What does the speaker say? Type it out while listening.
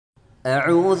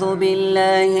أعوذ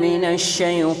بالله من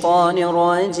الشيطان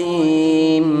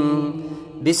الرجيم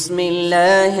بسم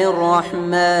الله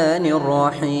الرحمن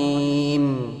الرحيم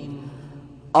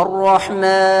الرحمن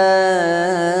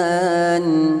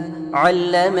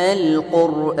علم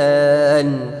القرآن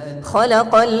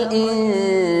خلق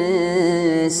الإنسان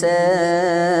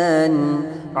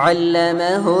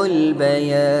علمه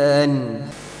البيان.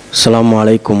 السلام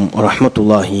عليكم ورحمة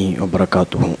الله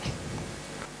وبركاته.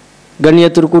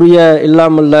 கண்ணியத்திற்குரிய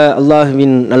இல்லாமல்ல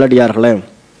அல்லாஹுவின் நல்லடியார்களே,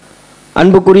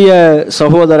 அன்புக்குரிய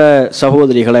சகோதர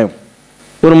சகோதரிகளே,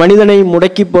 ஒரு மனிதனை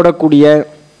முடக்கி போடக்கூடிய,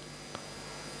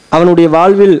 அவனுடைய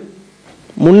வாழ்வில்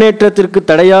முன்னேற்றத்திற்கு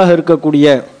தடையாக இருக்கக்கூடிய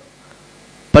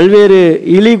பல்வேறு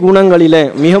இழி குணங்களில்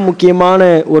மிக முக்கியமான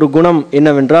ஒரு குணம்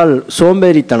என்னவென்றால்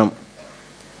சோம்பேறித்தனம்.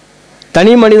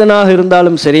 தனி மனிதனாக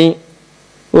இருந்தாலும் சரி,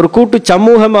 ஒரு கூட்டு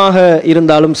சமூகமாக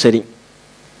இருந்தாலும் சரி,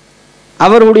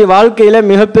 அவர்களுடைய வாழ்க்கையில்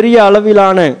மிகப்பெரிய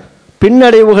அளவிலான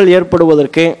பின்னடைவுகள்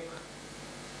ஏற்படுவதற்கு,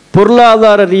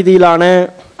 பொருளாதார ரீதியிலான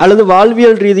அல்லது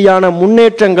வாழ்வியல் ரீதியான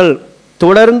முன்னேற்றங்கள்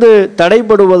தொடர்ந்து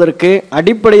தடைபடுவதற்கு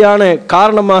அடிப்படையான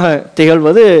காரணமாக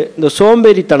திகழ்வது இந்த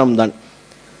சோம்பேறித்தனம் தான்.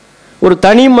 ஒரு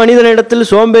தனி மனிதனிடத்தில்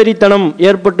சோம்பேறித்தனம்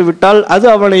ஏற்பட்டு விட்டால் அது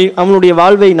அவனுடைய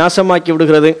வாழ்வை நாசமாக்கி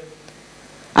விடுகிறது.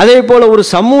 அதே போல ஒரு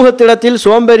சமூகத்திடத்தில்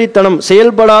சோம்பேறித்தனம்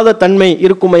செயல்படாத தன்மை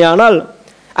இருக்குமையானால்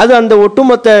அது அந்த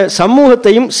ஒட்டுமொத்த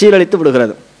சமூகத்தையும் சீரழித்து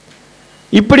விடுகிறது.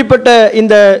 இப்படிப்பட்ட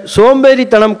இந்த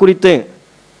சோம்பேறித்தனம் குறித்து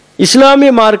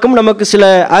இஸ்லாமிய மார்க்கம் நமக்கு சில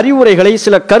அறிவுரைகளை,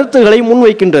 சில கருத்துக்களை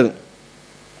முன்வைக்கின்றது.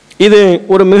 இது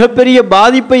ஒரு மிகப்பெரிய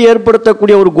பாதிப்பை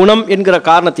ஏற்படுத்தக்கூடிய ஒரு குணம் என்கிற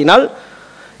காரணத்தினால்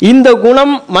இந்த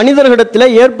குணம்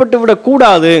மனிதர்களிடத்தில்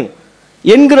ஏற்பட்டுவிடக்கூடாது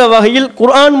என்கிற வகையில்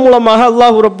குர்ஆன் மூலமாக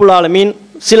அல்லாஹ் ரப்புல் ஆலமீன்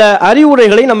சில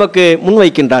அறிவுரைகளை நமக்கு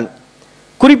முன்வைக்கின்றான்.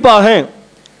 குறிப்பாக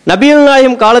நபிகள்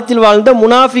நாயகம் காலத்தில் வாழ்ந்த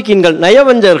முனாஃபிகீன்கள்,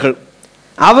 நயவஞ்சர்கள்,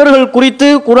 அவர்கள் குறித்து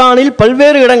குர்ஆனில்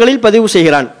பல்வேறு இடங்களில் பதிவு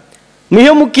செய்கிறான். மிக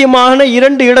முக்கியமான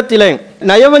 2 இடத்திலே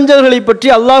நயவஞ்சர்களை பற்றி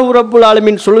அல்லாஹ் ரப்புல்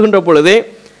ஆலமீன் சொல்கின்ற பொழுது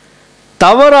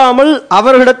தவறாமல்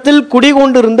அவர்களிடத்தில்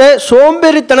குடிகொண்டிருந்த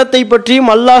சோம்பேறித்தனத்தை பற்றியும்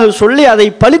அல்லாஹ் சொல்லி அதை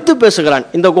பழித்து பேசுகிறான்.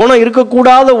 இந்த குணம்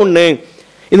இருக்கக்கூடாத ஒன்று,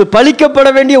 இது பழிக்கப்பட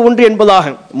வேண்டிய ஒன்று என்பதாக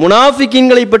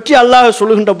முனாஃபிகீன்களை பற்றி அல்லாஹ்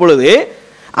சொல்கின்ற பொழுது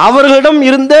அவர்களிடம்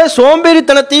இருந்த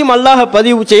சோம்பேறித்தனத்தையும் அல்லாஹ்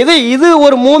பதிவு செய்து இது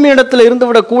ஒரு மூமினிடத்தில்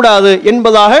இருந்துவிடக் கூடாது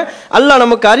என்பதாக அல்லாஹ்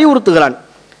நமக்கு அறிவுறுத்துகிறான்.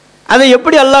 அதை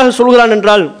எப்படி அல்லாஹ் சொல்கிறான்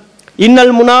என்றால்,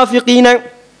 இன்னல் முனாஃபிகீன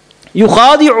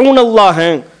யுகாதிஊன அல்லாஹ்,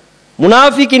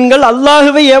 முனாஃபிகீன்கள்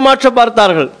அல்லாஹ்வை ஏமாற்ற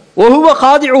பார்த்தார்கள். ஒஹுவ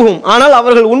காதிஉஹும், ஆனால்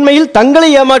அவர்கள் உண்மையில் தங்களை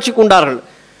ஏமாற்றி கொண்டார்கள்.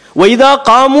 வைதா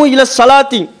காமு இல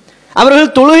ஸலாத்தி,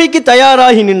 அவர்கள் தொழுகைக்கு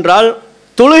தயாராகி நின்றால்,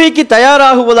 தொழுகைக்கு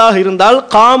தயாராகுவதாக இருந்தால்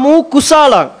காமு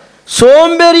குசாலா,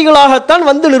 சோம்பேறிகளாகத்தான்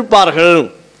வந்து நிற்பார்கள்.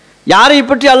 யாரை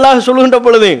பற்றி அல்லாஹ் சொல்கின்ற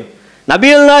பொழுது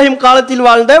நபிகள் நாயகம் காலத்தில்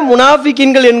வாழ்ந்த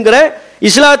முனாஃபிகீன்கள் என்கிற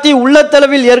இஸ்லாத்தை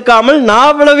உள்ளத்தளவில் ஏற்காமல்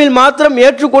நாவளவில் மாத்திரம்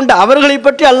ஏற்றுக்கொண்ட அவர்களை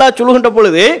பற்றி அல்லாஹ் சொல்கின்ற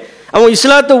பொழுது அவங்க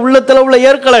இஸ்லாத்தை உள்ளத்தளவில்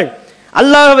ஏற்கல,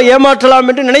 அல்லாஹ்வை ஏமாற்றலாம்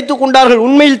என்று நினைத்து கொண்டார்கள்.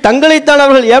 உண்மையில் தங்களைத்தான்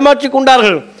அவர்கள் ஏமாற்றி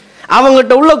கொண்டார்கள்.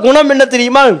 அவங்ககிட்ட உள்ள குணம் என்ன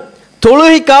தெரியுமா?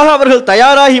 தொழுகைக்காக அவர்கள்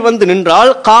தயாராகி வந்து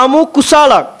நின்றால் காமு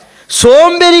குசாலா,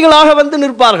 சோம்பேறிகளாக வந்து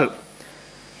நிற்பார்கள்.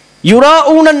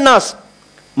 யுராஊனன் நாஸ்,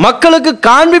 மக்களுக்கு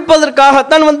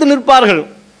காண்பிப்பதற்காகத்தான் வந்து நிற்பார்கள்.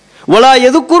 வலா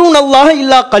எதுக்குறுன் அல்லாஹ்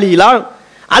இல்லா கலீலா,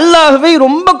 அல்லாஹ்வை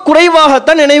ரொம்ப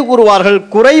குறைவாகத்தான் நினைவு கூறுவார்கள்.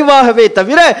 குறைவாகவே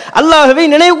தவிர அல்லாஹ்வை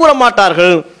நினைவு கூற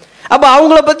மாட்டார்கள். அப்ப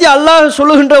அவங்கள பத்தி அல்லாஹ்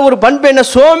சொல்லுகின்ற ஒரு பண்பு என்ன?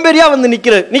 சோம்பேறியா வந்து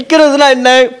நிற்கிறதுனா என்ன?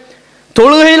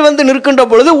 தொழுகையில் வந்து நிற்கின்ற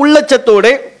பொழுது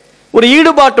உள்ளச்சத்தோடு, ஒரு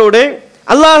ஈடுபாட்டோடு,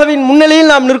 அல்லாஹ்வின்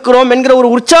முன்னிலையில் நாம் நிற்கிறோம் என்கிற ஒரு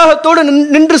உற்சாகத்தோடு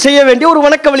நின்று செய்ய வேண்டிய ஒரு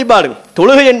வணக்க வழிபாடு.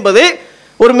 தொழுகை என்பது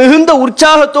ஒரு மிகுந்த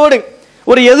உற்சாகத்தோடு,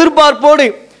 ஒரு எதிர்பார்ப்போடு,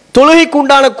 தொழுகைக்கு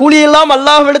உண்டான கூலியெல்லாம்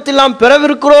அல்லாஹ்விடத்தில் நாம்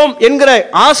பெறவிருக்கிறோம் என்கிற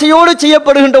ஆசையோடு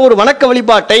செய்யப்படுகின்ற ஒரு வணக்க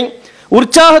வழிபாட்டை,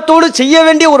 உற்சாகத்தோடு செய்ய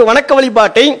வேண்டிய ஒரு வணக்க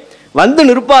வழிபாட்டை வந்து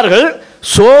நிற்பார்கள்.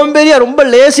 சோம்பேறியா, ரொம்ப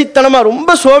லேசித்தனமா, ரொம்ப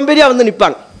சோம்பேறியா வந்து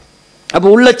நிற்பாங்க. அப்போ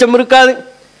உள்ளச்சம் இருக்காது,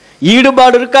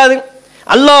 ஈடுபாடு இருக்காது,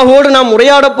 அல்லாஹோடு நாம்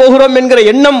உரையாட போகிறோம் என்கிற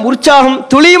எண்ணம், உற்சாகம்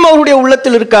துளியும் அவருடைய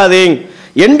உள்ளத்தில் இருக்காது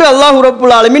என்று அல்லாஹ்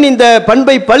ரப்புல் ஆலமீன் இந்த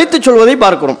பண்பை பழித்து சொல்வதை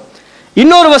பார்க்கிறோம்.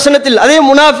 இன்னொரு வசனத்தில் அதே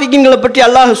முனாஃபிகீன்களை பற்றி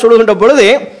அல்லாஹ் சொல்கின்ற பொழுது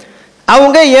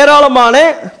அவங்க ஏராளமான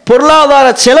பொருளாதார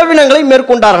செலவினங்களை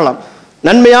மேற்கொண்டார்களாம்.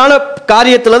 நன்மையான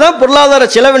காரியத்தில் தான் பொருளாதார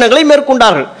செலவினங்களை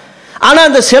மேற்கொண்டார்கள். ஆனால்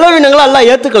அந்த செலவினங்களை அல்லாஹ்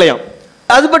ஏற்றுக்கலையாம்.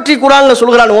 அது பற்றி குர்ஆன்ல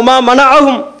சொல்கிறான், ஒமா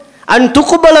மனஅஹும் அன்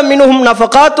துக்பல மின்ஹும்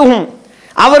நஃபகாத்துஹும்,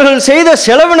 அவர்கள் செய்த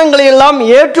செலவினங்களை எல்லாம்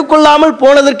ஏற்றுக்கொள்ளாமல்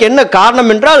போனதற்கு என்ன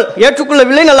காரணம் என்றால்,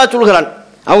 ஏற்றுக்கொள்ளவில்லை நல்லா சொல்கிறான்.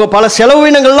 அவங்க பல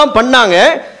செலவினங்கள்லாம் பண்ணாங்க,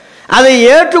 அதை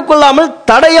ஏற்றுக்கொள்ளாமல்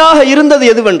தடையாக இருந்தது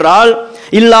எதுவென்றால்,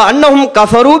 இல்லா அன்னஹும்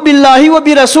கஃபரு பில்லாஹி வ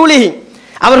பி ரசூலிஹி,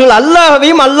 அவர்கள்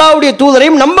அல்லாஹ்வையும் அல்லாஹ்வுடைய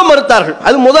தூதரையும் நம்ப மறுத்தார்கள்.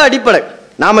 அது முதல் அடிப்படை.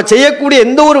 நாம செய்யக்கூடிய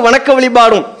எந்த ஒரு வணக்க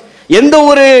வழிபாடும், எந்த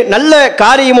ஒரு நல்ல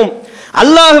காரியமும்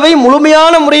அல்லாஹ்வை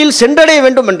முழுமையான முறையில் சென்றடைய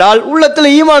வேண்டும் என்றால் உள்ளத்தில்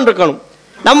ஈமான் இருக்கணும்.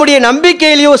 நம்முடைய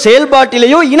நம்பிக்கையிலேயோ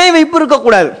செயல்பாட்டிலேயோ இணை வைப்பு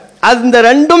இருக்கக்கூடாது. அந்த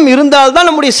ரெண்டும் இருந்தால்தான்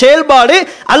நம்முடைய செயல்பாடு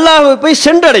அல்லாஹ்வை போய்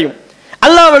சென்றடையும்.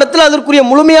 அல்லாஹ்விடத்தில் அதற்குரிய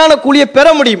முழுமையான கூலியை பெற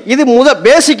முடியும். இது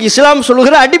பேசிக் இஸ்லாம்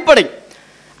சொல்லுகிற அடிப்படை.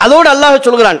 அதோடு அல்லாஹ்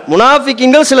சொல்கிறான்,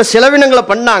 முனாஃபிக்குகள் சில செலவினங்களை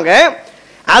பண்ணாங்க,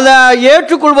 அதை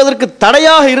ஏற்றுக்கொள்வதற்கு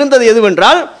தடையாக இருந்தது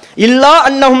எதுவென்றால் இல்லா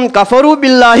அன்னஹும் கஃபரு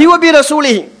பில்லாஹி வ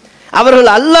பிரசூலிஹி, அவர்கள்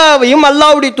அல்லாஹ்வையும்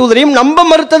அல்லாஹ்வுடைய தூதரையும் நம்ப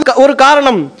மறுத்தது ஒரு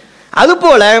காரணம்.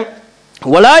 அதுபோல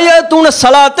வலாயத்தூன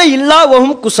ஸலாத்தை இல்லா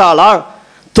வஹும் குஸாலா,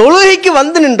 தொழுகைக்கு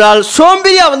வந்து நின்றால்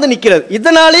சோம்பேறியா வந்து நிற்கிறது.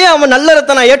 இதனாலேயே அவன்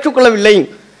நல்லறத்தை நான் ஏற்றுக்கொள்ளவில்லை,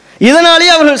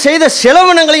 இதனாலேயே அவர்கள் செய்த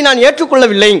செலவினங்களை நான்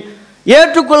ஏற்றுக்கொள்ளவில்லை.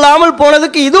 ஏற்றுக்கொள்ளாமல்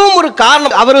போனதுக்கு இதுவும் ஒரு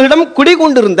காரணம். அவர்களிடம்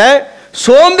குடிகொண்டிருந்த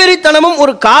சோம்பேறித்தனமும்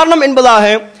ஒரு காரணம் என்பதாக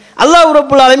அல்லாஹ்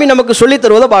ரப்புல் ஆலமீன் நமக்கு சொல்லித்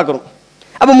தருவதை பார்க்கிறோம்.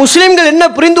 அப்போ முஸ்லிம்கள் என்ன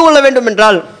புரிந்து கொள்ள வேண்டும்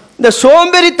என்றால், இந்த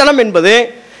சோம்பேறித்தனம் என்பது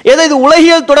ஏதோ இது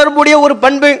உலகியல் தொடர்புடைய ஒரு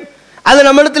பண்பு, அது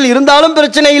நம்மிடத்தில் இருந்தாலும்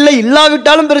பிரச்சனை இல்லை,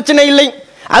 இல்லாவிட்டாலும் பிரச்சனை இல்லை,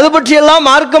 அது பற்றியெல்லாம்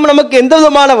மார்க்கம் நமக்கு எந்த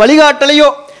விதமான வழிகாட்டலையோ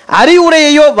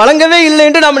அறிவுரையையோ வழங்கவே இல்லை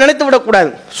என்று நாம் நினைத்து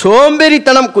விடக்கூடாது.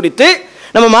 சோம்பேறித்தனம் குறித்து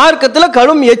நம்ம மார்க்கத்தில்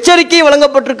கடும் எச்சரிக்கை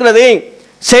வழங்கப்பட்டிருக்கிறது.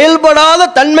 செயல்படாத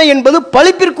தன்மை என்பது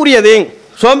பழிப்பிற்குரியது.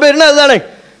 சோம்பேறினா அதுதானே,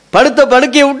 படுத்த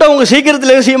படுக்கையை விட்டு அவங்க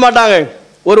சீக்கிரத்தில் எதுவும் செய்ய மாட்டாங்க.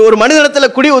 ஒரு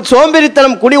மனிதனத்தில்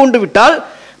சோம்பேறித்தனம் குடி உண்டு விட்டால்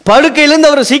படுக்கையிலிருந்து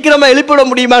அவர் சீக்கிரமாக எழுப்பிவிட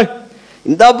முடியுமா?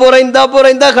 இந்தா போகிறேன்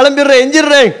இந்தா கிளம்பிடுறேன்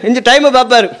எஞ்சி டைமை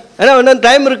பார்ப்பார். ஏன்னா இன்னும்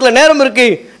டைம் இருக்குல்ல,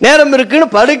 நேரம் இருக்குன்னு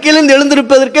படுக்கையிலிருந்து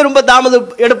எழுந்திருப்பதற்கே ரொம்ப தாமதம்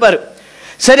எடுப்பார்.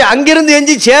 சரி, அங்கிருந்து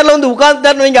எஞ்சி சேர்ல வந்து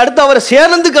உட்கார்ந்துட்டாருன்னு வைங்க, அடுத்து அவரை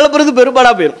சேர்லேருந்து கிளப்புறது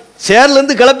பெருபாடாக போயிடும்.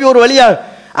 சேர்லேருந்து கிளப்பி ஒரு வழியாக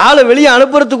ஆளை வெளியே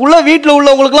அனுப்புறதுக்குள்ள வீட்டில்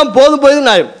உள்ளவங்களுக்குலாம் போதும்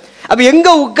ஆயிடும். அப்போ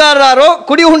எங்கே உட்கார்றாரோ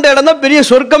குடி உண்ட இடம் தான் பெரிய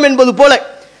சொர்க்கம் என்பது போல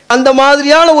அந்த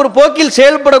மாதிரியான ஒரு போக்கில்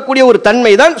செயல்படக்கூடிய ஒரு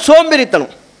தன்மை தான்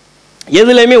சோம்பேறித்தனம்.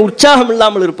 எதுலையுமே உற்சாகம்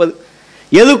இல்லாமல் இருப்பது,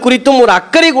 எது குறித்தும் ஒரு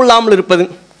அக்கறை கொள்ளாமல் இருப்பது,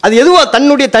 அது எதுவோ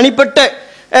தன்னுடைய தனிப்பட்ட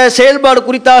செயல்பாடு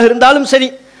குறித்தாக இருந்தாலும் சரி,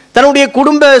 தன்னுடைய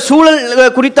குடும்ப சூழல்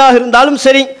குறித்தாக இருந்தாலும்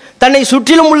சரி, தன்னை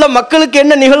சுற்றிலும் உள்ள மக்களுக்கு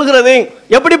என்ன நிகழ்கிறது,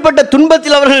 எப்படிப்பட்ட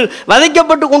துன்பத்தில் அவர்கள்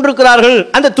வதைக்கப்பட்டு கொண்டிருக்கிறார்கள்,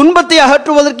 அந்த துன்பத்தை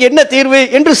அகற்றுவதற்கு என்ன தீர்வு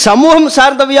என்று சமூகம்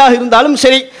சார்ந்தவையாக இருந்தாலும்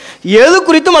சரி, எது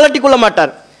குறித்தும் அலட்டிக்கொள்ள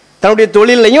மாட்டார். தன்னுடைய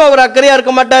தொழிலையும் அவர் அக்கறையாக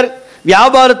இருக்க மாட்டார்,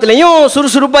 வியாபாரத்திலையும்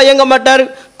சுறுசுறுப்பாக இயங்க மாட்டார்,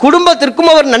 குடும்பத்திற்கும்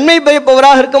அவர் நன்மை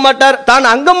பயப்பவராக இருக்க மாட்டார், தான்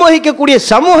அங்கம் வகிக்கக்கூடிய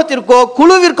சமூகத்திற்கோ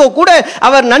குழுவிற்கோ கூட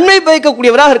அவர் நன்மை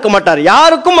பயக்கக்கூடியவராக இருக்க மாட்டார்.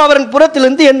 யாருக்கும் அவரின்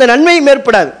புறத்திலிருந்து எந்த நன்மையும்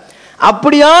ஏற்படாது.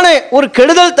 அப்படியான ஒரு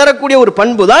கெடுதல் தரக்கூடிய ஒரு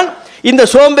பண்பு தான் இந்த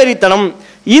சோம்பேறித்தனம்.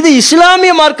 இது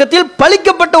இஸ்லாமிய மார்க்கத்தில்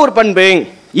பழிக்கப்பட்ட ஒரு பண்பு.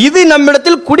 இது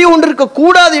நம்மிடத்தில் குடிகொண்டிருக்க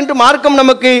கூடாது என்று மார்க்கம்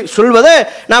நமக்கு சொல்வதை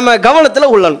நாம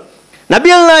கவனத்தில் உள்ளணும்.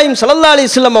 நபிகள் நாயகம் ஸல்லல்லாஹு அலைஹி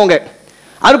வஸல்லம் அவங்க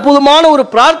அற்புதமான ஒரு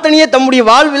பிரார்த்தனையை தம்முடைய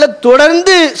வாழ்வில்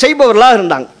தொடர்ந்து செய்பவர்களாக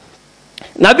இருந்தாங்க.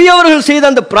 நபி அவர்கள்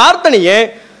செய்த அந்த பிரார்த்தனையை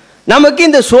நமக்கு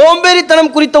இந்த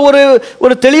சோம்பேறித்தனம் குறித்த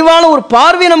ஒரு தெளிவான ஒரு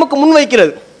பார்வை நமக்கு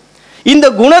முன்வைக்கிறது. இந்த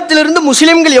குணத்திலிருந்து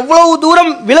முஸ்லிம்கள் எவ்வளவு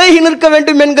தூரம் விலகி நிற்க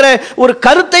வேண்டும் என்கிற ஒரு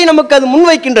கருத்தை நமக்கு அது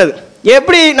முன்வைக்கின்றது.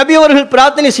 எப்படி நபி அவர்கள்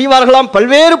பிரார்த்தனை செய்வார்களாம்,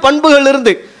 பல்வேறு பண்புகள்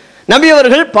இருந்து நபி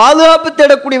அவர்கள் பாதுகாப்பு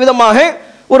தேடக்கூடிய விதமாக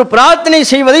ஒரு பிரார்த்தனை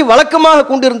செய்வதை வழக்கமாக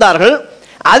கொண்டிருந்தார்கள்.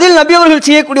 அதில் நபி அவர்கள்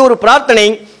செய்யக்கூடிய ஒரு பிரார்த்தனை,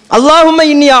 அல்லாஹும்ம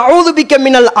இன்னி அஊது பிக்க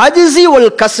மினல் அஜ்ஸி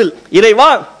வல் கஸ்ல்,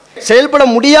 இறைவா செயல்பட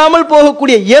முடியாமல்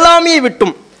போகக்கூடிய இயலாமையை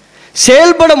விட்டும்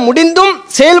செயல்பட முடிந்தும்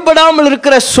செயல்படாமல்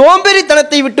இருக்கிற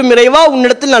சோம்பேறித்தனத்தை விட்டும் இறைவா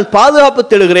உன்னிடத்தில் நான் பாதுகாப்பு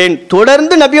தேடுகிறேன்.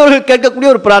 தொடர்ந்து நபி அவர்கள் கேட்கக்கூடிய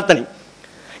ஒரு பிரார்த்தனை.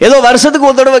 ஏதோ வருஷத்துக்கு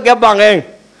ஒரு தடவை கேட்பாங்க,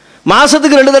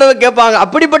 மாசத்துக்கு 2 தடவை கேட்பாங்க,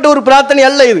 அப்படிப்பட்ட ஒரு பிரார்த்தனை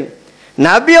அல்ல இது.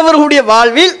 நபி அவர்களுடைய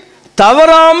வாழ்வில்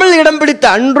தவறாமல் இடம் பிடித்த,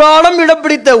 அன்றாடம் இடம்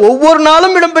பிடித்த, ஒவ்வொரு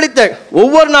நாளும் இடம் பிடித்த,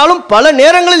 ஒவ்வொரு நாளும் பல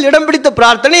நேரங்களில் இடம் பிடித்த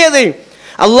பிரார்த்தனை எது?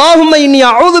 அல்லாஹும்ம இன்னி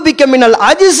அஊது பிக்க மினல்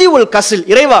அஜ்ஸி வல் கஸ்ல்,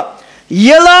 இறைவா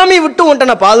இயலாமை விட்டு உன்ட்ட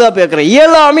நான் பாதுகாப்பு கேட்கிறேன்.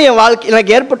 இயலாமை என் வாழ்க்கை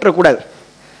எனக்கு ஏற்பட்டுறக்கூடாது.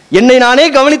 என்னை நானே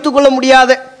கவனித்துக் கொள்ள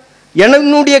முடியாத,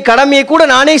 என்னுடைய கடமையை கூட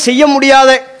நானே செய்ய முடியாத,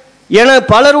 என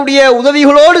பலருடைய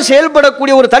உதவிகளோடு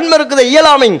செயல்படக்கூடிய ஒரு தன்மை இருக்குது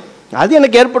இயலாமை, அது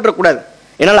எனக்கு ஏற்பட்டுறக்கூடாது.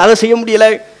 என்னால் அதை செய்ய முடியல,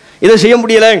 இதை செய்ய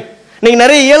முடியல. இன்னைக்கு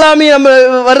நிறைய இயலாமை நம்ம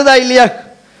வருதா இல்லையா?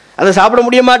 அதை சாப்பிட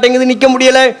முடிய மாட்டேங்குது, நிற்க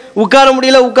முடியல, உட்கார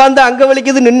முடியல, உட்கார்ந்து அங்கே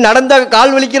வலிக்குது, நடந்த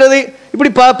கால் வலிக்கிறது, இப்படி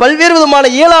பல்வேறு விதமான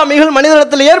இயலாமைகள்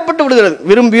மனிதனிடத்தில் ஏற்பட்டு விடுகிறது.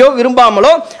 விரும்பியோ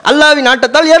விரும்பாமலோ அல்லாஹ்வின்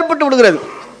நாட்டத்தால் ஏற்பட்டு விடுகிறது.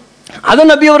 அதை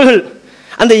நபி அவர்கள்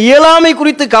அந்த இயலாமை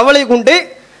குறித்து கவலை கொண்டு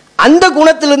அந்த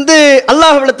குணத்திலிருந்து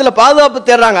அல்லாஹ்விடத்தில் பாதுகாப்பு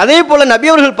தேடுறாங்க. அதே போல நபி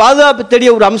அவர்கள் பாதுகாப்பு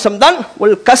தேடிய ஒரு அம்சம் தான்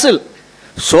ஒரு கஸ்ல்,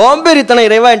 சோம்பேறித்தனம்.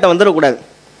 இறைவா என்கிட்ட வந்துடக்கூடாது,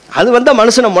 அது வந்தால்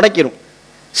மனுஷனை முடக்கிடும்,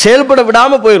 செயல்பட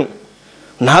விடாமல் போயிடும்.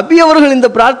 நபி அவர்கள் இந்த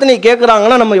பிரார்த்தனை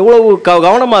கேட்குறாங்கன்னா நம்ம எவ்வளவு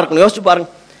கவனமாக இருக்கணும், யோசிச்சு பாருங்க.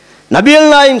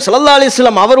 நபிகள் நாயகம் ஸல்லல்லாஹு அலைஹி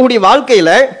வஸல்லம் அவர்களுடைய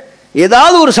வாழ்க்கையில்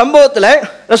ஏதாவது ஒரு சம்பவத்தில்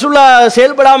ரசூலுல்லாஹ்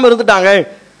செயல்படாமல் இருந்துட்டாங்க,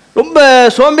 ரொம்ப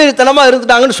சோம்பேறித்தனமாக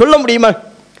இருந்துட்டாங்கன்னு சொல்ல முடியுமா?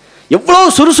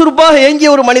 எவ்வளவு சுறுசுறுப்பாக இயங்கிய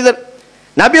ஒரு மனிதர்.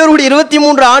 நபி அவர்களுடைய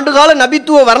 23 ஆண்டு கால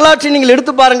நபித்துவ வரலாற்றை நீங்கள்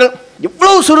எடுத்து பாருங்கள்.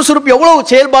 எவ்வளவு சுறுசுறுப்பு, எவ்வளவு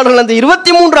செயல்பாடுகள். அந்த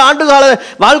 23 ஆண்டு கால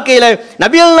வாழ்க்கையில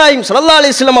நபிகள் நாயகம் ஸல்லல்லாஹு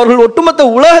அலைஹி வஸல்லம் அவர்கள் ஒட்டுமொத்த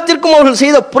உலகத்திற்கும் அவர்கள்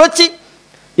செய்த புரட்சி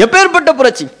எப்பேற்பட்ட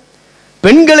புரட்சி.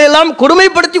 பெண்களை எல்லாம்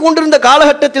கொடுமைப்படுத்தி கொண்டிருந்த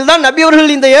காலகட்டத்தில் தான் நபி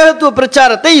அவர்கள் இந்த ஏகத்துவ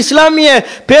பிரச்சாரத்தை, இஸ்லாமிய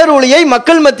பேரொளியை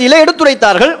மக்கள் மத்தியிலே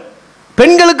எடுத்துரைத்தார்கள்.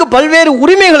 பெண்களுக்கு பல்வேறு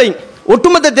உரிமைகளை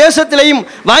ஒட்டுமொத்த தேசத்திலேயும்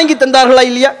வாங்கி தந்தார்களா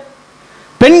இல்லையா?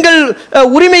 பெண்கள்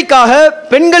உரிமைக்காக,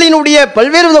 பெண்களினுடைய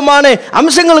பல்வேறு விதமான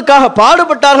அம்சங்களுக்காக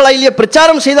பாடுபட்டார்களா இல்லையா?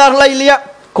 பிரச்சாரம் செய்தார்களா இல்லையா?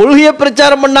 கொள்கையை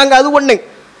பிரச்சாரம் பண்ணாங்க, அது ஒண்ணு.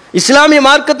 இஸ்லாமிய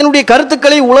மார்க்கத்தினுடைய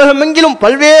கருத்துக்களை உலகமெங்கிலும்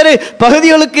பல்வேறு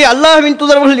பகுதிகளுக்கு அல்லாஹ்வின்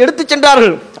தூதர்கள் எடுத்து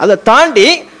சென்றார்கள். அதை தாண்டி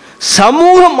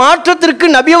சமூக மாற்றத்திற்கு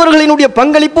நபி அவர்களினுடைய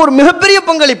பங்களிப்பு ஒரு மிகப்பெரிய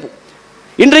பங்களிப்பு.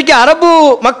 இன்றைக்கு அரபு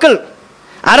மக்கள்,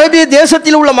 அரபிய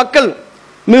தேசத்தில் உள்ள மக்கள்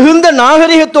மிகுந்த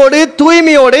நாகரிகத்தோடு,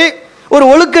 தூய்மையோடு, ஒரு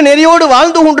ஒழுக்க நெறியோடு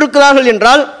வாழ்ந்து கொண்டிருக்கிறார்கள்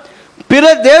என்றால், பிற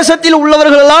தேசத்தில்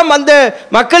உள்ளவர்கள் எல்லாம் அந்த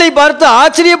மக்களை பார்த்து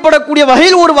ஆச்சரியப்படக்கூடிய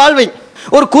வகையில் ஒரு வாழ்வை,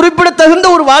 ஒரு குறிப்பிடத்தகுந்த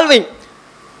ஒரு வாழ்வை,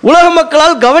 உலக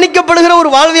மக்களால் கவனிக்கப்படுகிற ஒரு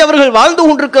வாழ்வை அவர்கள் வாழ்ந்து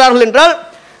கொண்டிருக்கிறார்கள் என்றால்,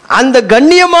 அந்த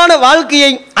கண்ணியமான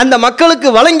வாழ்க்கையை அந்த மக்களுக்கு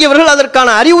வழங்கியவர்கள், அதற்கான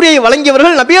அறிவுரையை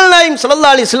வழங்கியவர்கள் நபிகள் நாயகம்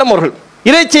ஸல்லல்லாஹு அலைஹி வஸல்லம் அவர்கள்,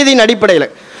 இறைச்செய்தியின் அடிப்படையில்.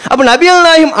 அப்போ நபிகள்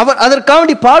நாயகம் அவர்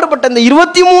அதற்காண்டி பாடுபட்ட இந்த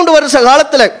 23 வருஷ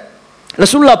காலத்தில்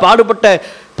ரசூலுல்லாஹ் பாடுபட்ட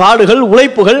பாடுகள்,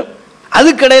 உழைப்புகள்,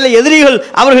 அதுக்கிடையில் எதிரிகள்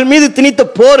அவர்கள் மீது திணித்த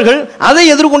போர்கள், அதை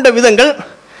எதிர்கொண்ட விதங்கள்,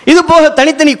 இது போக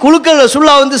தனித்தனி குழுக்கள்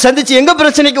ரசூலுல்லாஹ் வந்து சந்திச்சு எங்க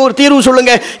பிரச்சனைக்கு ஒரு தீர்வு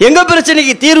சொல்லுங்க, எங்க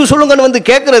பிரச்சனைக்கு தீர்வு சொல்லுங்கன்னு வந்து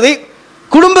கேட்கறது,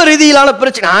 குடும்ப ரீதியிலான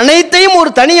பிரச்சனை அனைத்தையும் ஒரு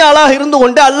தனியாளாக இருந்து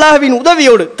கொண்டு, அல்லாஹ்வின்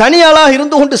உதவியோடு தனியாளாக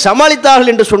இருந்து கொண்டு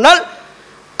சமாளித்தார்கள் என்று சொன்னால்,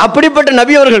 அப்படிப்பட்ட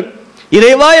நபி அவர்கள்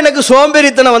இறைவா எனக்கு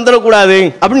சோம்பேறித்தனம் வந்துடக்கூடாது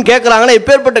அப்படின்னு கேட்கிறாங்கன்னா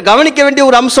எப்பேற்பட்ட கவனிக்க வேண்டிய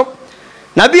ஒரு அம்சம்.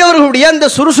 நபி அவர்களுடைய அந்த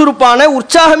சுறுசுறுப்பான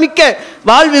உற்சாகமிக்க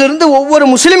வாழ்விலிருந்து ஒவ்வொரு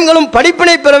முஸ்லிம்களும்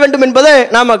படிப்பினை பெற வேண்டும் என்பதை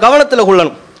நாம் கவனத்தில்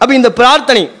கொள்ளணும். அப்போ இந்த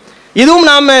பிரார்த்தனை இதுவும்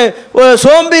நாம்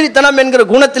சோம்பேறித்தனம் என்கிற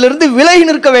குணத்திலிருந்து விலகி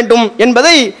நிற்க வேண்டும்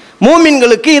என்பதை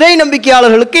மூமின்களுக்கு, இறை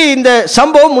நம்பிக்கையாளர்களுக்கு இந்த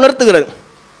சம்பவம் உணர்த்துகிறது.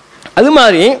 அது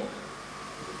மாதிரி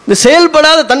இந்த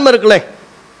செயல்படாத தன்மை இருக்குல்ல,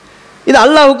 இது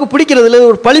அல்லாஹ்வுக்கு பிடிக்கிறதுல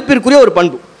ஒரு பழிப்பிற்குரிய ஒரு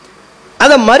பண்பு.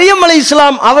 அதை மரியம்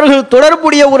அலைஹிஸ்ஸலாம் அவர்கள்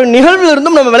தொடர்புடைய ஒரு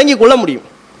நிகழ்விலிருந்தும் நம்ம விளங்கி கொள்ள முடியும்.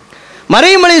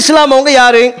 மரியம் அலைஹிஸ்ஸலாம் அவங்க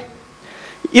யாரு?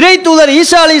 இறை தூதர்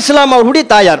ஈசா அலைஹிஸ்ஸலாம் அவர்களுடைய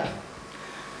தாயார்.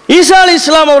 ஈசா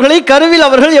அலைஹிஸ்ஸலாம் அவர்களை கருவில்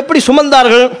அவர்கள் எப்படி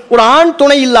சுமந்தார்கள்? ஒரு ஆண்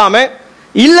துணை இல்லாமல்,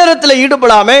 இல்லறத்தில்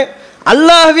ஈடுபடாமல்,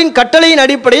 அல்லாஹ்வின் கட்டளையின்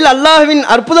அடிப்படையில், அல்லாஹ்வின்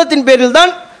அற்புதத்தின் பேரில்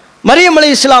தான் மரியம்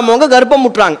அலைஹிஸ்ஸலாம் அவங்க கர்ப்பம்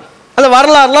முற்றாங்க. அந்த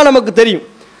வரலாறுலாம் நமக்கு தெரியும்.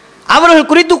 அவர்கள்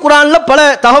குறித்து குர்ஆனில் பல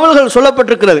தகவல்கள்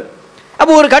சொல்லப்பட்டிருக்கிறது.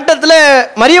 அப்போ ஒரு கட்டத்தில்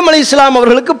மரியம் அலைஹிஸ்ஸலாம்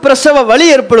அவர்களுக்கு பிரசவ வலி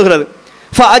ஏற்படுகிறது.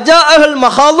 ஃபஅஜாஅல்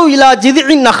மஹாது இலா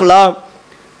ஜிதிஇன் நஹ்லா,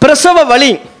 பிரசவ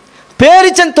வலி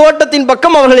பேரிச்சன் தோட்டத்தின்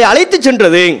பக்கம் அவர்களை அழைத்து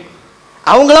சென்றது.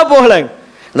 அவங்களா போகல,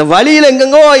 அந்த வழியில்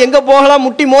எங்கே போகலாம்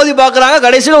முட்டி மோதி பார்க்குறாங்க.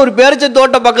 கடைசியில் ஒரு பேரிச்சன்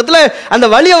தோட்ட பக்கத்தில் அந்த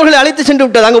வழி அவர்களை அழைத்து சென்று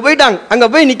விட்டது. அங்கே போயிட்டாங்க, அங்கே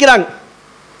போய் நிற்கிறாங்க.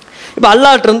 இப்போ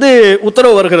அல்லாஹ்விலிருந்து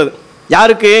உத்தரவு வருகிறது.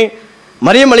 யாருக்கு?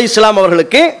 மரியம் அலைஹிஸ்ஸலாம்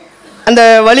அவர்களுக்கு அந்த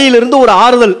வழியிலிருந்து ஒரு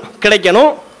ஆறுதல்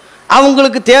கிடைக்கணும்,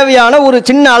 அவங்களுக்கு தேவையான ஒரு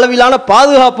சின்ன அளவிலான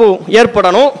பாதுகாப்பு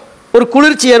ஏற்படணும், ஒரு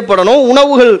குளிர்ச்சி ஏற்படணும்,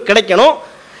 உணவுகள் கிடைக்கணும்.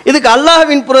 இதுக்கு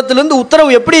அல்லாஹ்வின் புறத்திலிருந்து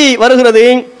உத்தரவு எப்படி வருகிறது?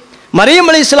 மரியம்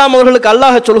அலைஹிஸ்ஸலாம் அவர்களுக்கு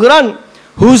அல்லாஹ் சொல்கிறான்,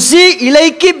 ஹுஸி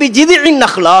இலைக்கி பிஜிதிஇன்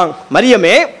நஹ்லா,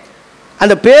 மரியமே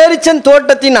அந்த பேரிச்சன்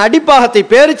தோட்டத்தின் அடிப்பாகத்தை,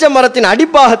 பேரிச்ச மரத்தின்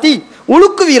அடிப்பாகத்தை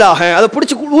உழுக்குவீராக, அதை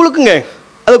பிடிச்சி உழுக்குங்க,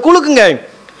 அதை குலுக்குங்க.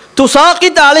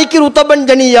 துசாக்கித் அலைக்கி ருத்தபன்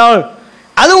ஜனியா,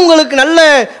 அது உங்களுக்கு நல்ல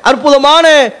அற்புதமான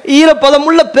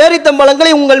ஈரப்பதமுள்ள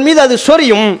பேரித்தம்பழங்களை உங்கள் மீது அது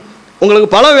சொரியும். உங்களுக்கு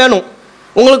பழம் வேணும்,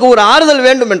 உங்களுக்கு ஒரு ஆறுதல்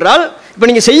வேண்டும் என்றால் இப்போ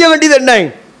நீங்கள் செய்ய வேண்டியது என்ன?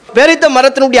 பேரித்த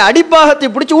மரத்தினுடைய அடிப்பாகத்தை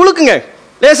பிடிச்சி உழுக்குங்க,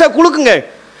 லேசாக குலுக்குங்க.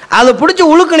 அதை பிடிச்சி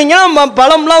உழுக்குனீங்கன்னா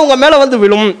பழம்லாம் உங்கள் மேலே வந்து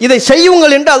விழும். இதை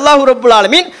செய்யுங்கள் என்று அல்லாஹ் ரப்புல்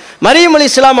ஆலமீன் மரியம்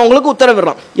அலைஹிஸ்ஸலாம் அவங்களுக்கு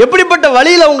உத்தரவிடுறான். எப்படிப்பட்ட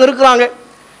வழியில் அவங்க இருக்கிறாங்க,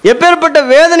 எப்பேற்பட்ட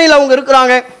வேதனையில் அவங்க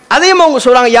இருக்கிறாங்க, அதையும் அவங்க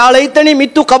சொல்கிறாங்க. யா லைத்தனி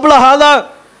மித்து கபுல ஹாதா,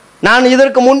 நான்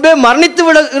இதற்கு முன்பே மரணித்து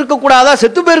விட இருக்கக்கூடாதா,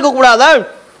 செத்து போயிருக்கக்கூடாதா?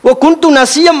 ஓ குந்து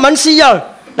நசியம் மன்சியா,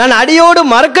 நான் அடியோடு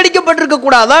மறக்கடிக்கப்பட்டிருக்க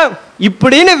கூடாதா?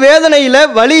 இப்படின்னு வேதனையில்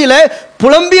வழியில்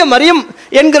புலம்பிய மரியம்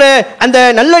என்கிற அந்த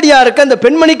நல்லடியாருக்கு, அந்த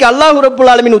பெண்மணிக்கு அல்லாஹ்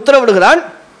ரப்புல் ஆலமீன் உத்தரவிடுகிறான்,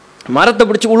 மரத்தை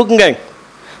பிடிச்சி உழுக்குங்க,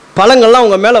 பழங்கள்லாம்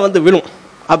உங்கள் மேலே வந்து விழும்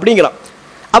அப்படிங்கிறான்.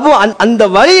 அப்போ அந்த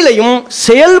வழியிலையும்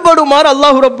செயல்படுமாறு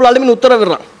அல்லாஹ் ரப்புல் ஆலமீன்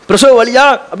உத்தரவிடுறான். பிரசவ வழியா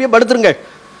அப்படியே படுத்துருங்க,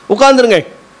 உட்கார்ந்துருங்க.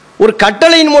 ஒரு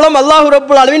கட்டளையின் மூலம் அல்லாஹ்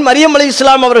ரப்புல் ஆலமீன் மரியம்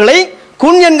அலைஹிஸ்ஸலாம் அவர்களை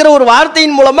குன் என்கிற ஒரு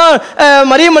வார்த்தையின் மூலமாக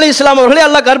மரியம் அலைஹிஸ்ஸலாம் அவர்களை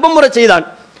அல்லாஹ் கர்ப்பமுறை செய்தான்.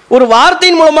 ஒரு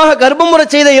வார்த்தையின் மூலமாக கர்ப்பமுறை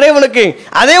செய்த இறைவனுக்கு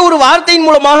அதே ஒரு வார்த்தையின்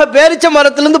மூலமாக பேரிச்ச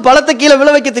மரத்திலிருந்து பழத்தை கீழே விழ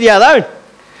வைக்க தெரியாதா?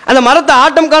 அந்த மரத்தை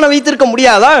ஆட்டம் காண வைத்திருக்க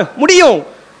முடியாதா? முடியும்.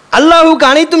 அல்லாஹ்வுக்கு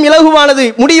அனைத்தும் இலகுவானது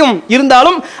முடியும்.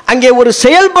 இருந்தாலும் அங்கே ஒரு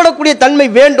செயல்படக்கூடிய தன்மை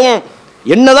வேண்டும்.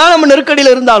 என்னதான் நம்ம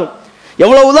நெருக்கடியில் இருந்தாலும்,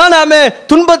 எவ்வளவுதான் நாம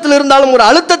துன்பத்தில் இருந்தாலும், ஒரு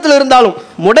அழுத்தத்தில் இருந்தாலும்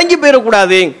முடங்கி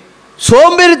போயிடக்கூடாது,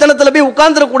 சோம்பேறித்தனத்தில் போய்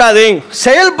உட்கார்ந்துடக்கூடாது,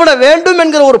 செயல்பட வேண்டும்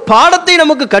என்கிற ஒரு பாடத்தை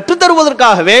நமக்கு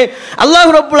கற்றுத்தருவதற்காகவே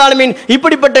அல்லாஹ் ரப்புல் ஆலமீன்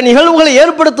இப்படிப்பட்ட நிகழ்வுகளை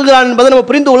ஏற்படுத்துகிறான் என்பதை நம்ம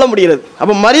புரிந்து கொள்ள முடிகிறது.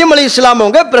 அப்போ மரியம் அலைஹிஸ்ஸலாம்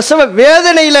அவங்க பிரசவ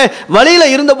வேதனையில வழியில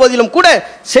இருந்த போதிலும் கூட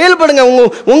செயல்படுங்க,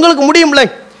 உங்களுக்கு முடியும்ல,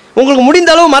 உங்களுக்கு முடிந்த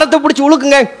அளவு மரத்தை பிடிச்சி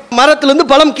உழுக்குங்க, மரத்திலிருந்து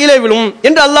பழம் கீழே விழும்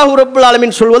என்று அல்லாஹ் ரப்புல்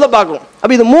ஆலமீன் சொல்வதை பார்க்கிறோம்.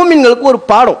 அப்போ இது மூமின்களுக்கு ஒரு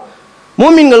பாடம்,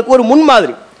 மூமின்களுக்கு ஒரு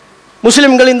முன்மாதிரி.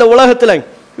 முஸ்லிம்கள் இந்த உலகத்தில்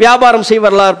வியாபாரம்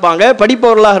செய்வர்களாக இருப்பாங்க,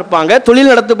 படிப்பவர்களாக இருப்பாங்க, தொழில்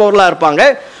நடத்துபவர்களாக இருப்பாங்க,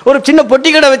 ஒரு சின்ன பொட்டி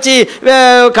கடை வச்சு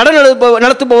கடன்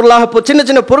நடத்துபவர்களாக சின்ன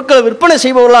சின்ன பொருட்களை விற்பனை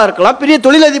செய்பவர்களாக இருக்கலாம், பெரிய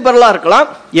தொழிலதிபர்களாக இருக்கலாம்.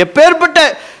 எப்பேற்பட்ட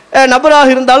நபராக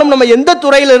இருந்தாலும், நம்ம எந்த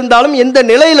துறையில் இருந்தாலும், எந்த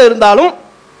நிலையில் இருந்தாலும்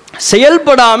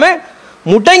செயல்படாமல்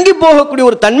முடங்கி போகக்கூடிய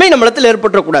ஒரு தன்மை நம்மளத்தில்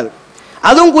ஏற்பட்டுறக்கூடாது.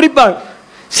 அதுவும் குறிப்பாக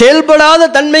செயல்படாத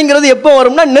தன்மைங்கிறது எப்போ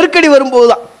வரும்னா நெருக்கடி வரும்போது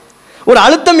தான், ஒரு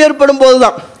அழுத்தம் ஏற்படும் போது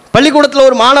தான். பள்ளிக்கூடத்தில்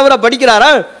ஒரு மாணவராக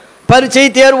படிக்கிறாரா, பரீட்சை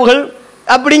தேர்வுகள்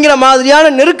அப்படிங்கிற மாதிரியான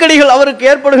நெருக்கடிகள் அவருக்கு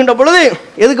ஏற்படுகின்ற பொழுது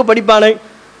எதுக்கு படிப்பானே,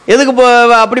 எதுக்கு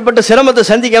அப்படிப்பட்ட சிரமத்தை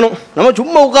சந்திக்கணும், நம்ம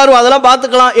சும்மா உட்காருவோம் அதெல்லாம்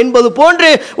பார்த்துக்கலாம் என்பது போன்று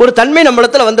ஒரு தன்மை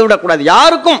நம்மளிடத்தில் வந்து விடக்கூடாது.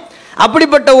 யாருக்கும்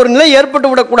அப்படிப்பட்ட ஒரு நிலை ஏற்பட்டு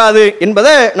விடக்கூடாது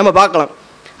என்பதை நம்ம பார்க்கலாம்.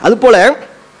 அதுபோல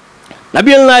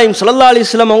நபிகள் நாயகம் ஸல்லல்லாஹு அலைஹி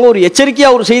வஸல்லம் அவங்க ஒரு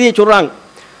எச்சரிக்கையாக ஒரு செய்தியை சொல்கிறாங்க.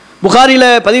 புகாரியில்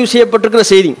பதிவு செய்யப்பட்டிருக்கிற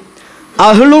செய்தி,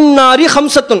 அஹ்லுன் நாரி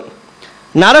ஹம்சத்துன்,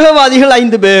 நரகவாதிகள்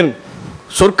 5 பேர்.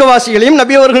 சொர்க்கவாசிகளையும்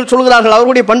நபி அவர்கள் சொல்கிறார்கள்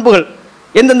அவர்களுடைய பண்புகள்,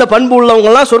 எந்தெந்த பண்பு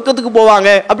உள்ளவங்கலாம் சொர்க்கத்துக்கு போவாங்க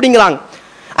அப்படிங்கிறாங்க.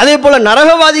 அதே போல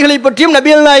நரகவாதிகளை பற்றியும்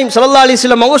நபிகள் நாயகம் ஸல்லல்லாஹு அலைஹி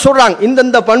வஸல்லம் அவங்க சொல்றாங்க,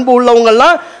 இந்தந்த பண்பு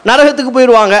உள்ளவங்கலாம் நரகத்துக்கு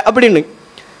போயிடுவாங்க அப்படின்னு.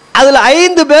 அதுல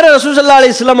 5 பேரை ரசூல் ஸல்லல்லாஹு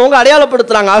அலைஹி வஸல்லம் அவங்க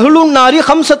அடையாளப்படுத்துறாங்க. அஹ்லுன் நாரி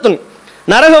ஹம்சத்துன்,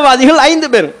 நரகவாதிகள் 5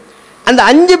 பேர். அந்த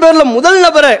 5 பேர்ல முதல்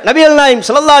நபரை நபிகள் நாயகம்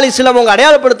ஸல்லல்லாஹு அலைஹி வஸல்லம் அவங்க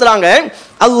அடையாளப்படுத்துறாங்க,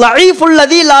 அல்-லஈஃபுல்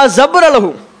லதீ லா ஸப்ர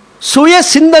லஹு, சுய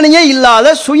சிந்தனையே இல்லாத,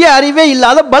 சுய அறிவே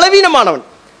இல்லாத பலவீனமானவன்.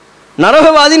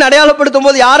 நரகவாதின் அடையாளப்படுத்தும்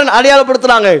போது யாரை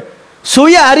அடையாளப்படுத்துறாங்க?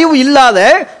 சுய அறிவு இல்லாத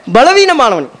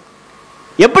பலவீனமானவன்.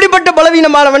 எப்படிப்பட்ட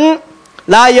பலவீனமானவன்?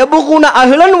 லா யபுகுன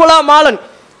அஹ்லன் வலா மாலன்,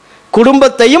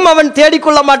 குடும்பத்தையும் அவன்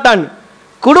தேடிக்கொள்ள மாட்டான்.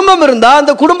 குடும்பம் இருந்தா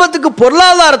அந்த குடும்பத்துக்கு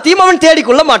பொருளாதாரத்தையும் அவன்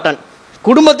தேடிக்கொள்ள மாட்டான்.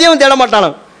 குடும்பத்தையும் அவன் தேட மாட்டான்.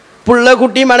 புள்ள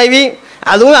குட்டி மனைவி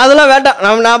அதெல்லாம் வேண்டாம்,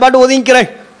 நான் பாட்டு ஒதுங்கிக்கிறேன்,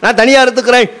 நான் தனியாக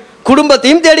இருந்துக்கிறேன்.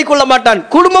 குடும்பத்தையும் தேடிக்கொள்ள மாட்டான்.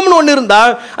 குடும்பம்னு ஒன்று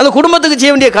இருந்தால் அந்த குடும்பத்துக்கு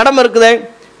செய்ய வேண்டிய கடமை இருக்குது,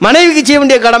 மனைவிக்கு செய்ய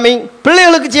வேண்டிய கடமை,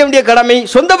 பிள்ளைகளுக்கு செய்ய வேண்டிய கடமை,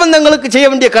 சொந்த பந்தங்களுக்கு செய்ய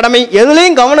வேண்டிய கடமை,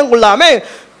 எதுலையும் கவனம் கொள்ளாமல்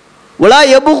உலா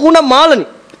எபுகுன மாலன்,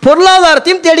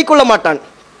 பொருளாதாரத்தையும் தேடிக்கொள்ள மாட்டான்.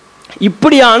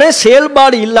 இப்படியான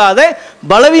செயல்பாடு இல்லாத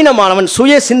பலவீனமானவன்,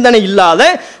 சுய சிந்தனை இல்லாத,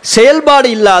 செயல்பாடு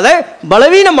இல்லாத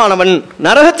பலவீனமானவன்,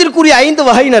 நரகத்திற்குரிய 5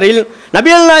 வகையினரில்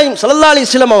நபிகள் நாயகம் ஸல்லல்லாஹு அலைஹி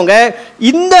வஸல்லம் அவங்க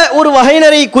இந்த ஒரு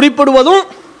வகையினரை குறிப்பிடுவதும்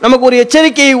நமக்கு ஒரு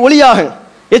எச்சரிக்கை ஒளியாக,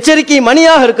 எச்சரிக்கை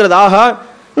மணியாக இருக்கிறது. ஆகா,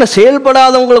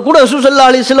 செயல்படாதவங்களை கூட ரசூல்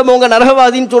ஸல்லல்லாஹு அலைஹி வஸல்லம் அவங்க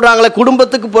நரகவாதின்னு சொல்றாங்களே.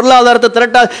 குடும்பத்துக்கு பொருளாதாரத்தை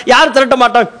திரட்டா யார் திரட்ட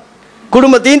மாட்டான்?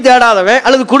 குடும்பத்தையும் தேடாதவன்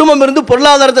அல்லது குடும்பம் இருந்து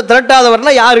பொருளாதாரத்தை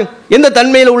திரட்டாதவர்னா யாரு? எந்த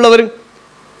தன்மையில் உள்ளவர்?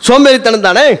 சோம்பேறித்தனம்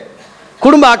தானே.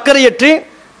 குடும்ப அக்கறையற்று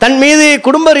தன் மீது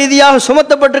குடும்ப ரீதியாக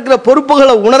சுமத்தப்பட்டிருக்கிற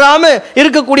பொறுப்புகளை உணராம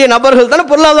இருக்கக்கூடிய நபர்கள் தானே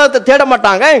பொருளாதாரத்தை தேட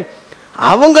மாட்டாங்க.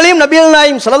 அவங்களையும் நபிகள்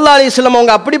நாயகம் ஸல்லல்லாஹு அலைஹி வஸல்லம்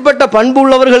அவங்க அப்படிப்பட்ட பண்பு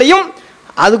உள்ளவர்களையும்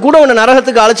அது கூட உன்னை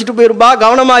நரகத்துக்கு அழைச்சிட்டு போயிருப்பா,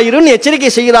 கவனமாயிருன்னு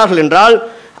எச்சரிக்கை செய்கிறார்கள் என்றால்,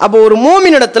 அப்போ ஒரு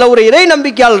மூமினிடத்துல, ஒரு இறை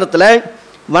நம்பிக்கையாளரிடத்துல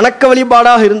வணக்க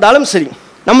வழிபாடாக இருந்தாலும் சரி,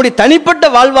 நம்முடைய தனிப்பட்ட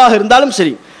வாழ்வாக இருந்தாலும்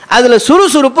சரி, அதுல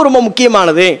சுறுசுறுப்பு ரொம்ப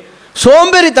முக்கியமானது.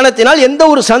 சோம்பேறித்தனத்தினால் எந்த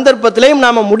ஒரு சந்தர்ப்பத்திலையும்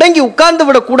நாம முடங்கி உட்கார்ந்து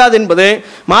விடக்கூடாது என்பது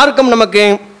மார்க்கம் நமக்கு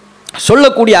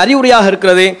சொல்லக்கூடிய அறிவுரையாக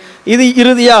இருக்கிறது. இது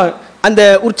இறுதியாக அந்த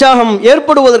உற்சாகம்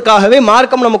ஏற்படுவதற்காகவே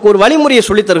மார்க்கம் நமக்கு ஒரு வழிமுறையை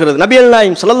சொல்லித் தருகிறது. நபிகள்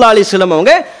நாயகம் ஸல்லல்லாஹு அலைஹி வஸல்லம்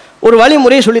அவங்க ஒரு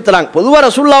வழிமுறையை சொல்லித்தராங்க. பொதுவாக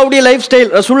ரசூலுல்லாஹ்வுடைய லைஃப் ஸ்டைல்,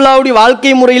 ரசூலுல்லாஹ்வுடைய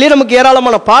வாழ்க்கை முறையிலே நமக்கு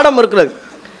ஏராளமான பாடம் இருக்கிறது.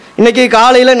 இன்னைக்கு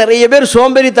காலையில் நிறைய பேர்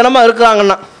சோம்பேறித்தனமாக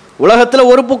இருக்கிறாங்கன்னா, உலகத்தில்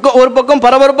ஒரு பக்கம்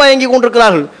பரபரப்பாக இயங்கி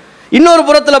கொண்டிருக்கிறார்கள். இன்னொரு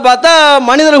புறத்தில் பார்த்தா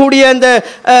மனிதர்களுடைய அந்த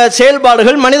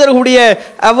செயல்பாடுகள்,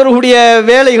 அவர்களுடைய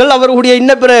வேலைகள், அவர்களுடைய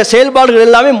இன்ன பிற செயல்பாடுகள்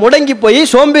எல்லாமே முடங்கி போய்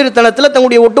சோம்பேறித்தனத்தில்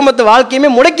தங்களுடைய ஒட்டுமொத்த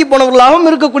வாழ்க்கையுமே முடக்கி போனவர்களாகவும்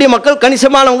இருக்கக்கூடிய மக்கள்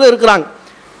கணிசமானவங்க இருக்கிறாங்க.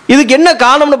 இதுக்கு என்ன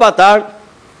காரணம்னு பார்த்தா,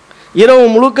 இரவு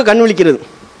முழுக்க கண் விழிக்கிறது,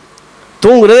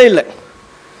 தூங்குறதே இல்லை.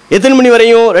 எத்தனை மணி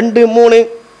வரையும்? 2, 3.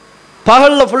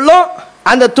 பகலில் ஃபுல்லும்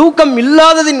அந்த தூக்கம்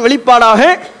இல்லாததின் வெளிப்பாடாக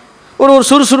ஒரு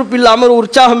சுறுசுறுப்பு இல்லாமல், ஒரு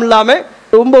உற்சாகம் இல்லாமல்,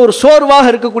 ரொம்ப ஒரு சோர்வாக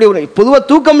இருக்கக்கூடிய ஒரு, பொதுவாக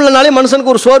தூக்கம் இல்லைனாலே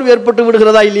மனுஷனுக்கு ஒரு சோர்வு ஏற்பட்டு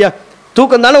விடுகிறதா இல்லையா?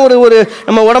 தூக்கம் தானே ஒரு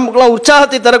நம்ம உடம்புக்கெல்லாம்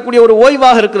உற்சாகத்தை தரக்கூடிய ஒரு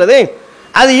ஓய்வாக இருக்கிறதே.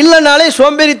 அது இல்லைனாலே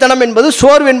சோம்பேறித்தனம் என்பது,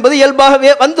 சோர்வு என்பது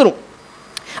இயல்பாகவே வந்துடும்.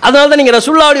 அதனால தான் நீங்கள்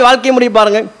ரசூலுல்லாஹ்வுடைய வாழ்க்கை முறை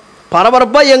பாருங்கள்,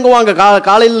 பரபரப்பாக இயங்குவாங்க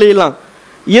காலையிலாம்.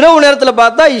 இரவு நேரத்தில்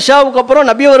பார்த்தா இஷாவுக்கு அப்புறம்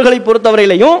நபி அவர்களை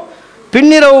பொறுத்தவரையிலையும்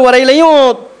பின்னிரவு வரையிலையும்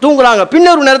தூங்குறாங்க,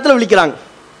 பின்னொரு நேரத்தில் விழிக்கிறாங்க.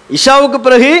 இஷாவுக்கு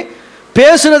பிறகு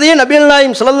பேசுறதையே நபிகள்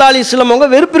நாயகம் ஸல்லல்லாஹு அலைஹி வஸல்லம் அவங்க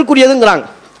வெறுப்பிற்குரியதுங்கிறாங்க.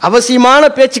 அவசியமான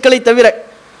பேச்சுக்களை தவிர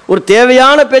ஒரு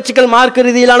தேவையான பேச்சுக்கள், மார்க்க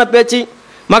ரீதியிலான பேச்சு,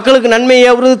 மக்களுக்கு நன்மையை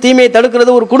ஏவுறது, தீமையை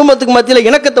தடுக்கிறது, ஒரு குடும்பத்துக்கு மத்தியில்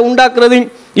இணக்கத்தை உண்டாக்குறது,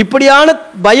 இப்படியான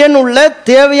பயனுள்ள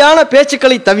தேவையான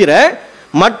பேச்சுக்களை தவிர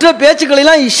மற்ற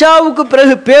பேச்சுக்களெல்லாம் இஷாவுக்கு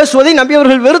பிறகு பேசுவதை நபி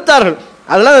அவர்கள் வெறுத்தார்கள்.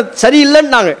 அதெல்லாம்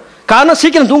சரியில்லைன்னாங்க. காரணம்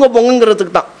சீக்கிரம் தூங்க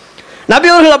போங்கிறதுக்கு தான். நபி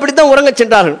அவர்கள் அப்படித்தான் உறங்க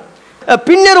சென்றார்கள்.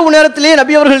 பின்னரவு நேரத்திலேயே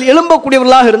நபி அவர்கள்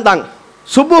எழும்பக்கூடியவர்களாக இருந்தாங்க.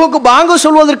 சுபுஹுக்கு பாங்கு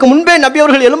சொல்வதற்கு முன்பே நபி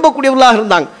அவர்கள் எழும்பக்கூடியவர்களாக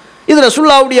இருந்தாங்க. இது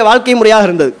ரசூலுல்லாஹ்வுடைய வாழ்க்கை முறையாக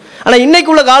இருந்தது. ஆனால் இன்னைக்கு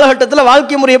உள்ள காலகட்டத்தில்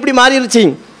வாழ்க்கை முறை எப்படி மாறிடுச்சு?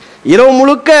 இரவு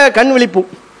முழுக்க கண் விழிப்பு,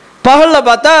 பகலில்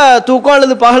பார்த்தா தூக்கம்,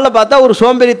 அல்லது பகலில் பார்த்தா ஒரு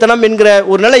சோம்பேறித்தனம் என்கிற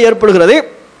ஒரு நிலை ஏற்படுகிறது.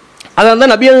 அதான்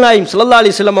தான் நபிகள் நாயகம் ஸல்லல்லாஹு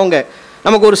அலைஹி வஸல்லம் அவங்க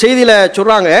நமக்கு ஒரு செய்தியில்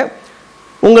சொல்கிறாங்க,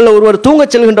 உங்களில் ஒருவர் தூங்க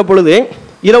செல்கின்ற பொழுது,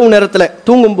 இரவு நேரத்தில்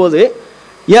தூங்கும்போது,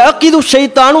 யஅகிது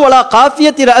ஷைத்தானு வலா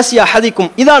காஃபியத்தி ரஅஸி அஹதிக்கும்,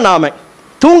 இதான் நாம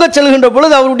தூங்க செல்கின்ற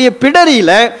பொழுது அவருடைய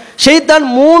பிடரியில் ஷைத்தான்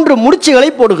 3 முடிச்சுகளை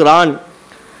போடுகிறான்.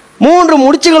 3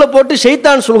 முடிச்சுகளை போட்டு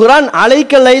ஷைத்தான் சொல்கிறான்,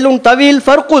 அலைக்க லைலுன் தவீல்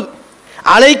ஃபர்குத்,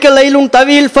 அலைக்க லைலுன்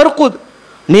தவீல் ஃபர்குத்,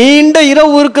 நீண்ட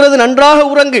இரவு இருக்கிறது நன்றாக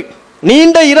உறங்கு,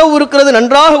 நீண்ட இரவு இருக்கிறது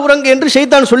நன்றாக உறங்கு என்று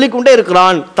ஷைத்தான் சொல்லிக்கொண்டே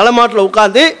இருக்கிறான். தலைமாட்டில்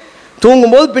உட்காந்து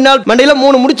தூங்கும்போது பின்னால் மண்டையில்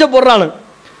 3 முடிச்ச போடுறான்.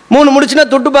 3 முடிச்சுன்னா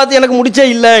தொட்டு பார்த்து எனக்கு முடிச்சே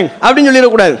இல்லை அப்படின்னு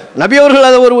சொல்லிடக்கூடாது. நபி அவர்கள்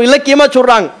அதை ஒரு இலக்கியமாக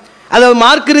சொல்கிறாங்க. அதை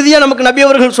மார்க்க ரீதியாக நமக்கு நபி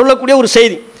அவர்கள் சொல்லக்கூடிய ஒரு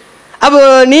செய்தி. அப்போ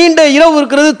நீண்ட இரவு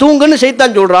இருக்கிறது தூங்குன்னு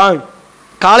ஷைத்தான் சொல்கிறான்.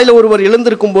 காலையில் ஒருவர்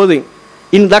எழுந்திருக்கும் போது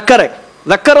இன் தக்கரை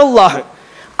தக்கரல்லாஹ்,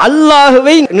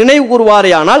 அல்லாஹுவை நினைவு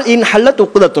கூறுவாரேயானால் இன் ஹல்ல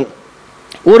துக்குதத்துன்,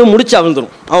 ஒரு முடிச்சு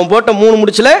அவிழ்ந்துடும். அவன் போட்ட 3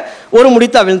 முடிச்சில் ஒரு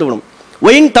முடித்து அவிழ்ந்து விடும்.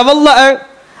 ஒயின் தவல்ல,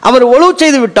 அவர் ஒழு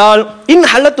செய்து விட்டால் இன்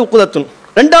ஹல்ல துக்குதத்துன்,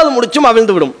 2வது முடிச்சும்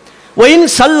அவிழ்ந்து விடும். ஒயின்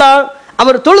சல்லா,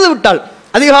 அவர் தொழுது விட்டால்,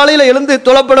 அதிகாலையில் எழுந்து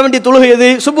தொழப்பட வேண்டிய தொழுகை எது?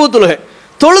 சுபு தொழுகை.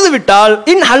 தொழுது விட்டால்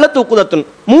இன் ஹல்ல துக்குதத்துன்,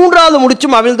 3வது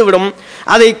முடிச்சும் அவிழ்ந்து விடும்.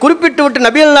 அதை குறிப்பிட்டு விட்டு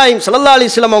நபிகள் நாயகம் ஸல்லல்லாஹு அலைஹி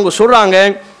வஸல்லம் அவங்க சொல்றாங்க,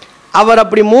 அவர்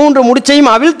அப்படி 3 முடிச்சையும்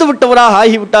அவிழ்த்து விட்டவராக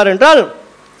ஆகிவிட்டார் என்றால்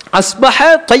அஸ்பஹ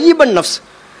தய்யிபன் நஃப்ஸ்,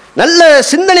 நல்ல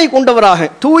சிந்தனை கொண்டவராக,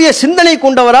 தூய சிந்தனை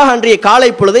கொண்டவராக அன்றைய காலை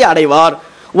பொழுதை அடைவார்.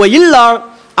 ஓ இல்லா,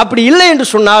 அப்படி இல்லை என்று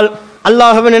சொன்னால்,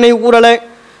 அல்லாஹ்வை நினைவு கூறலை,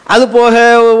 அது போக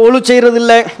ஒழு செய்கிறது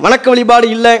இல்லை, வணக்க வழிபாடு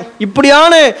இல்லை,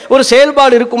 இப்படியான ஒரு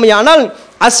செயல்பாடு இருக்குமையானால்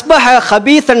அஸ்பஹ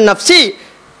ஹபீசன் நஃப்சி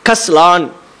கஸ்லான்,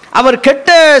 அவர் கெட்ட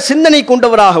சிந்தனை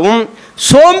கொண்டவராகவும்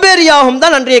சோம்பேறியாகவும்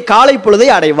தான் அன்றைய காலை பொழுதை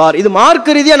அடைவார். இது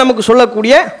மார்க்க ரீதியாக நமக்கு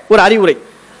சொல்லக்கூடிய ஒரு அறிவுரை.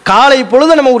 காலை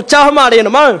பொழுது நம்ம உற்சாகமாக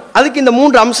அடையணுமா, அதுக்கு இந்த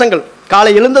 3 அம்சங்கள்,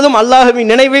 காலை எழுந்ததும்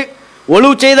அல்லாஹ்வின் நினைவு, ஒழு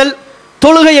செய்தல்,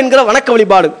 தொழுகை என்கிற வணக்க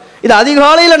வழிபாடு. இது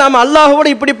அதிகாலையில் நாம் அல்லாஹ்வோடு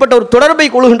இப்படிப்பட்ட ஒரு தொடர்பை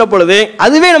கொள்கின்ற பொழுது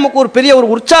அதுவே நமக்கு ஒரு பெரிய ஒரு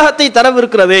உற்சாகத்தை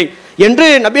தரவிருக்கிறது என்று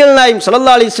நபிகள் நாயகம்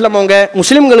ஸல்லல்லாஹு அலைஹி வஸல்லம் அவங்க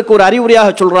முஸ்லிம்களுக்கு ஒரு அறிவுரையாக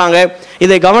சொல்றாங்க.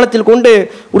 இதை கவனத்தில் கொண்டு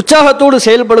உற்சாகத்தோடு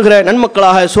செயல்படுகிற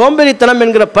நன்மக்களாக, சோம்பேறித்தனம்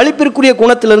என்கிற பழிப்பிற்குரிய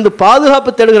குணத்திலிருந்து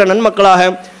பாதுகாப்பு தேடுகிற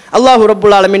நன்மக்களாக அல்லாஹ்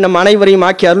ரப்புல் ஆலமீன் நம் அனைவரையும்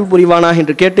ஆக்கி அருள் புரிவானாக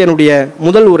என்று கேட்டு என்னுடைய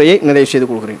முதல் உரையை நிறைவு செய்து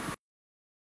கொள்கிறேன்.